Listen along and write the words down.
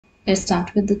Let's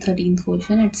start with the 13th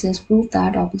question. It says prove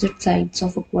that opposite sides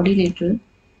of a quadrilateral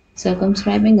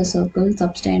circumscribing a circle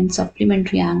subtend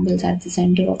supplementary angles at the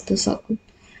center of the circle.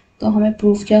 तो हमें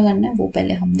proof क्या करना है वो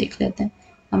पहले हम देख लेते हैं.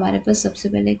 हमारे पास सबसे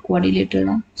पहले एक क्वाड्रिलेटरल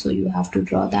है, so you have to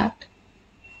draw that.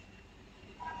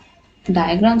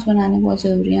 Diagrams बनाने बहुत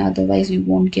जरूरी है, otherwise you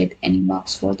won't get any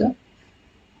marks for the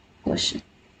question.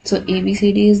 So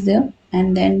ABCD is there,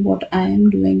 and then what I am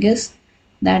doing is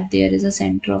that there is a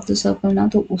center of the circle ना,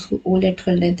 तो उसको O late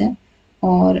कर लेते हैं.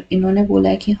 और इन्होंने बोला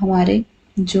है कि हमारे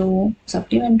जो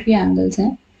सप्लीमेंट्री एंगल्स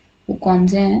हैं वो कौन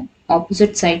से हैं,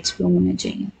 ऑपोजिट साइड्स पे होने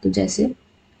चाहिए. तो जैसे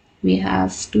we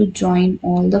have to join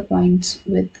all the points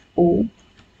with O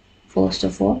first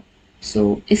of all. So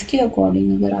इसके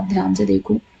अकॉर्डिंग अगर आप ध्यान से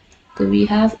देखो तो we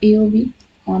have AOB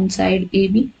on side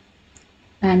AB,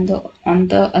 and on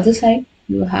the other side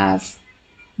you have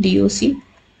DOC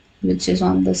which is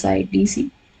on the side DC,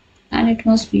 and it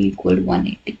must be equal to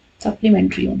 180.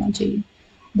 Supplementary होना चाहिए.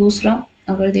 दूसरा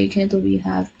अगर देखें तो we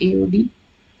have AOD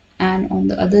and on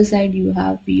the other side you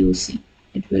have BOC,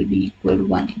 it will be equal to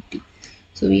 180.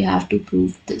 So we have to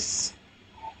prove this.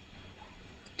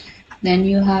 Then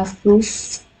you have proof.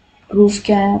 Proof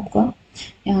क्या है आपका,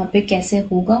 यहाँ पे कैसे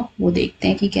होगा वो देखते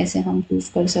हैं कि कैसे हम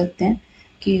प्रूफ कर सकते हैं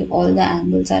कि all the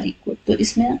angles are equal. तो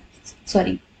इसमें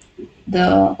सॉरी द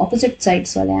ऑपोजिट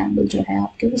साइड्स वाले एंगल जो है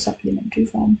आपके वो सप्लीमेंट्री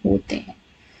फॉर्म होते हैं.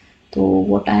 तो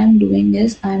what I am doing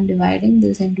is I am dividing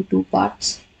this into two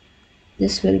parts.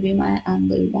 This will be my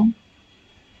angle 1.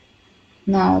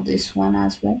 Now this one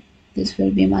as well. This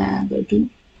will be my angle 2.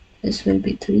 This will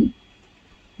be 3.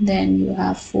 Then you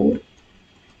have 4.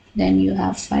 Then you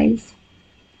have 5.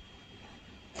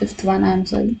 Fifth one I'm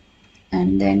sorry.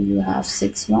 And then you have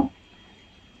 6th one.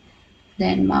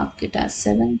 Then mark it as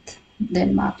 7th.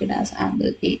 Then mark it as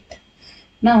angle 8.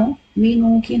 Now we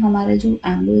know कि हमारे जो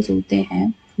angles होते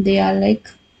हैं they are like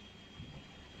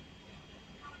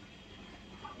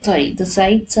the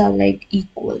sides are like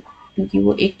equal क्योंकि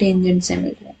वो एक tangent से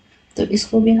मिल रहे हैं. तो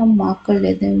इसको भी हम मार्क कर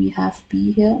लेते हैं. we have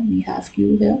P here, we have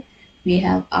Q here, we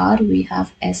have R, we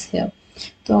have S here.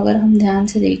 तो अगर हम ध्यान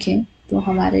से देखें तो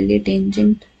हमारे लिए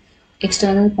टेंजेंट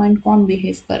एक्सटर्नल पॉइंट कौन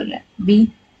बिहेव कर रहा है, B.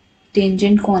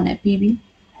 टेंजेंट कौन है, PB.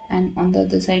 And on the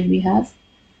other side we have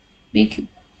PQ.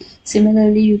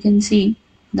 Similarly you can see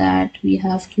that we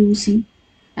have QC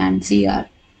and CR.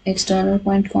 External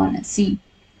point कौन है, C.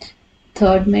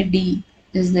 Third में D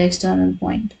is the external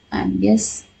point, and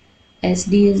yes,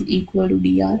 SD is equal to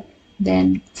DR.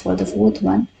 Then for the fourth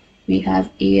one we have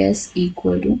AS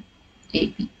equal to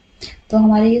AP. तो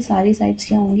हमारे ये सारी sides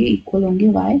क्या होंगी, equal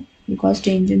होंगी. Why? Because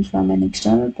tangents from an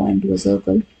external point to a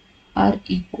circle are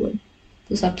equal.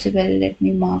 तो सबसे पहले let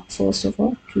me mark first of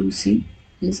all QC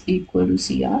is equal to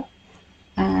CR,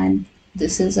 and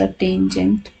this is a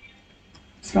tangent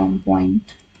from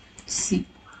point C.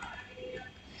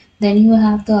 Then you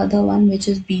have the other one which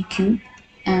is BQ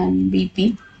and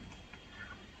BP.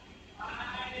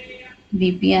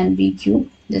 BP and BQ.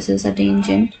 This is a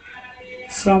tangent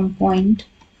from point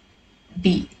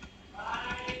B.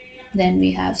 Then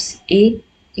we have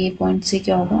A point से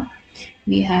क्या होगा,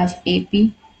 we have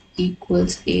AP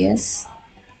equals AS.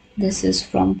 This is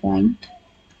from point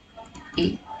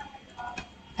A.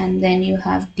 And then you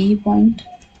have D point.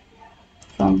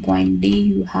 From point D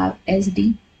you have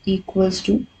SD equals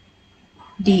to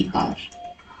DR.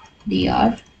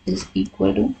 DR is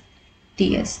equal to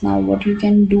TS. Now what you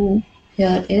can do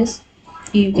here is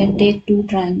you can take two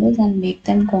triangles and make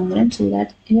them congruent so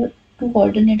that your two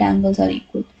coordinate angles are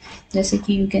equal. जैसे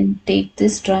कि you can take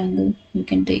this triangle, you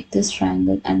can take this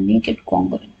triangle and make it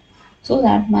congruent so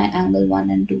that my angle 1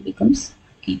 and 2 becomes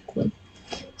equal.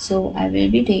 So I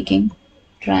will be taking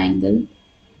triangle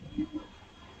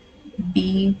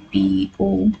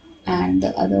BPO and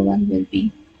the other one will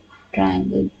be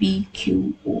triangle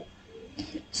PQO.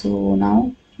 So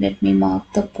now let me mark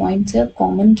the points here.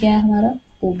 Common क्या है हमारा,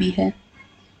 OB है.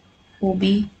 OB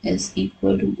is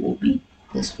equal to OB.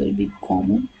 This will be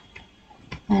common.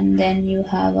 And then you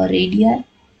have a radii.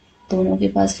 दोनों के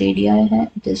पास radii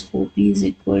है. It is OP is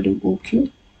equal to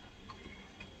OQ.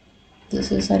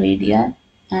 This is a radii.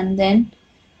 And then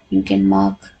you can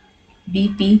mark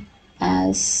BP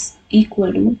as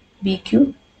equal to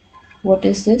BQ. What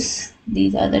is this?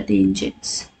 These are the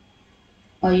tangents.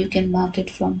 Or you can mark it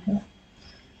from here.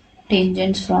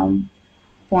 Tangents from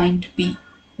point B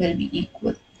will be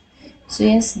equal. So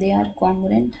yes, they are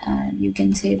congruent, and you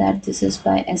can say that this is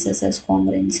by SSS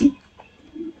congruency.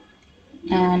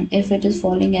 And if it is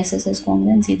following SSS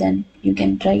congruency, then you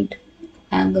can write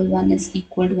angle 1 is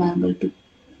equal to angle 2.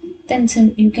 Then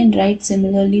you can write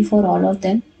similarly for all of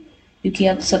them. क्योंकि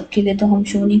अब सबके लिए तो हम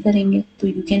show नहीं करेंगे, तो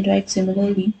you can write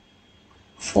similarly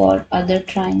For other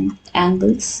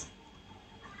triangles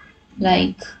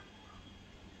like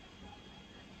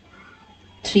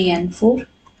 3 and 4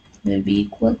 will be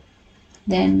equal,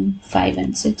 then 5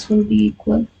 and 6 will be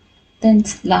equal, then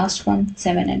last one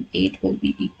 7 and 8 will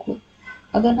be equal.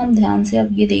 अगर हम ध्यान से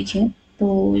अब ये देखें तो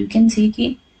you can see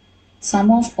कि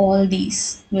sum of all these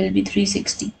will be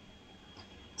 360.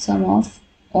 Sum of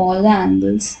all the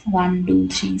angles 1, 2,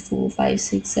 3, 4, 5,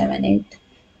 6, 7, 8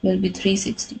 will be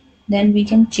 360. Then we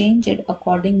can change it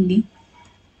accordingly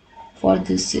for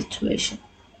this situation.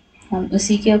 हम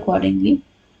उसी के accordingly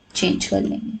change कर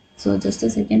लेंगे. So just a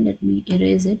second, let me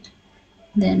erase it.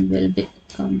 Then we'll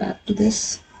come back to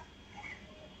this.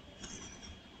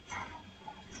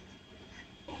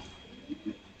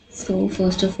 So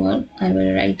first of all, I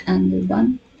will write angle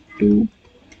 1, 2,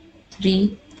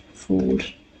 3, 4,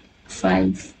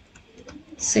 5,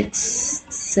 6,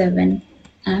 7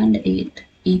 and 8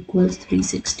 equals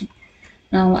 360.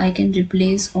 Now I can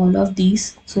replace all of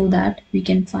these so that we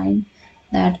can find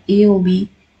that AOB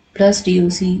plus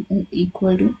DOC is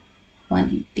equal to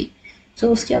 180.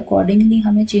 So उसके accordingly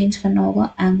हमें change करना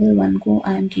होगा. Angle 1 को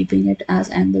I am keeping it as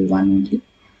angle 1 only.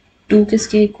 2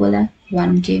 किसके equal है?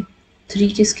 1 के.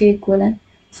 3 किसके equal है?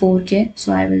 4 के.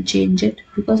 So I will change it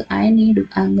because I need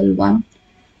angle 1,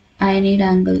 I need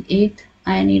angle 8,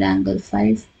 I need angle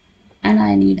 5 and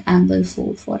I need angle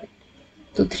 4 for it.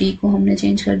 तो 3 को हमने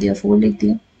change कर दिया, 4 लिख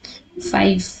दिया.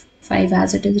 5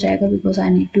 as it is रहेगा because I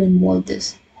need to involve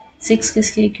this. 6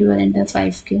 किसके equivalent है?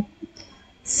 5 के.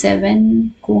 7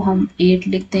 को हम 8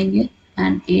 लिख देंगे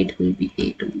and 8 will be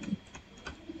 8 only.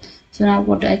 So now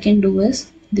what I can do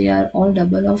is they are all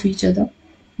double of each other.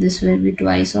 This will be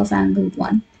twice of angle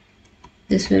 1.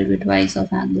 This will be twice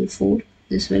of angle 4.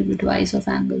 This will be twice of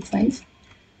angle 5.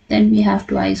 Then we have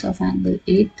twice of angle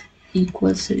 8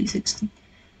 equals 360.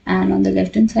 And on the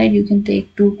left hand side you can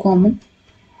take 2 common.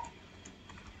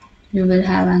 You will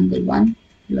have angle 1,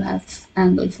 you have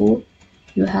angle 4,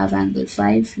 you have angle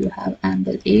 5, you have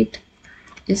angle 8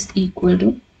 is equal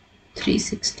to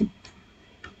 360.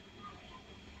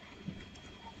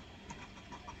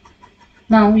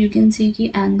 Now you can see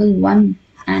कि angle 1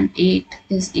 and 8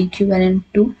 is equivalent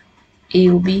to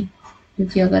AOB,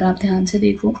 क्योंकि अगर आप ध्यान से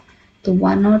देखो तो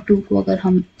 1 और 2 को अगर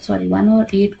हम 1 और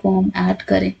 8 को हम ऐड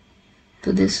करें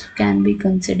तो this can be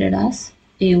considered as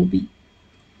AOB.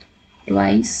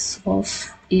 Twice of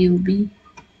AOB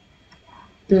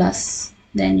plus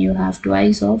then you have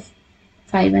twice of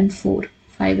 5 and 4.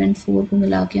 5 and 4 को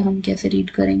मिला के हम कैसे रीड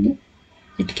करेंगे?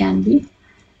 It can be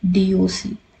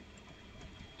DOC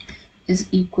is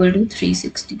equal to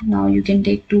 360. Now you can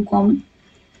take 2 common.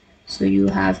 So you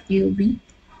have AOB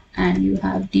and you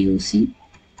have DOC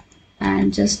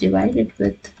and just divide it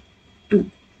with 2.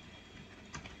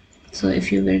 So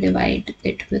if you will divide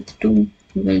it with 2,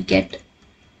 you will get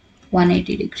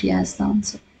 180 degree as the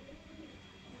answer.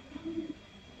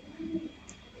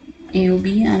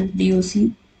 AOB and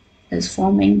DOC is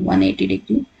forming 180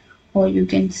 degree, or you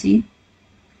can see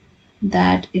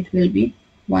that it will be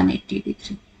 180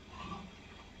 degree.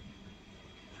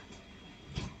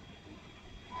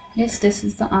 Yes, this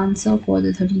is the answer for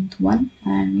the 13th one,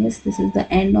 and yes, this is the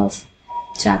end of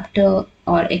chapter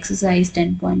or exercise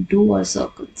 10.2 or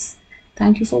circles.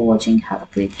 Thank you for watching. Have a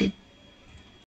great day.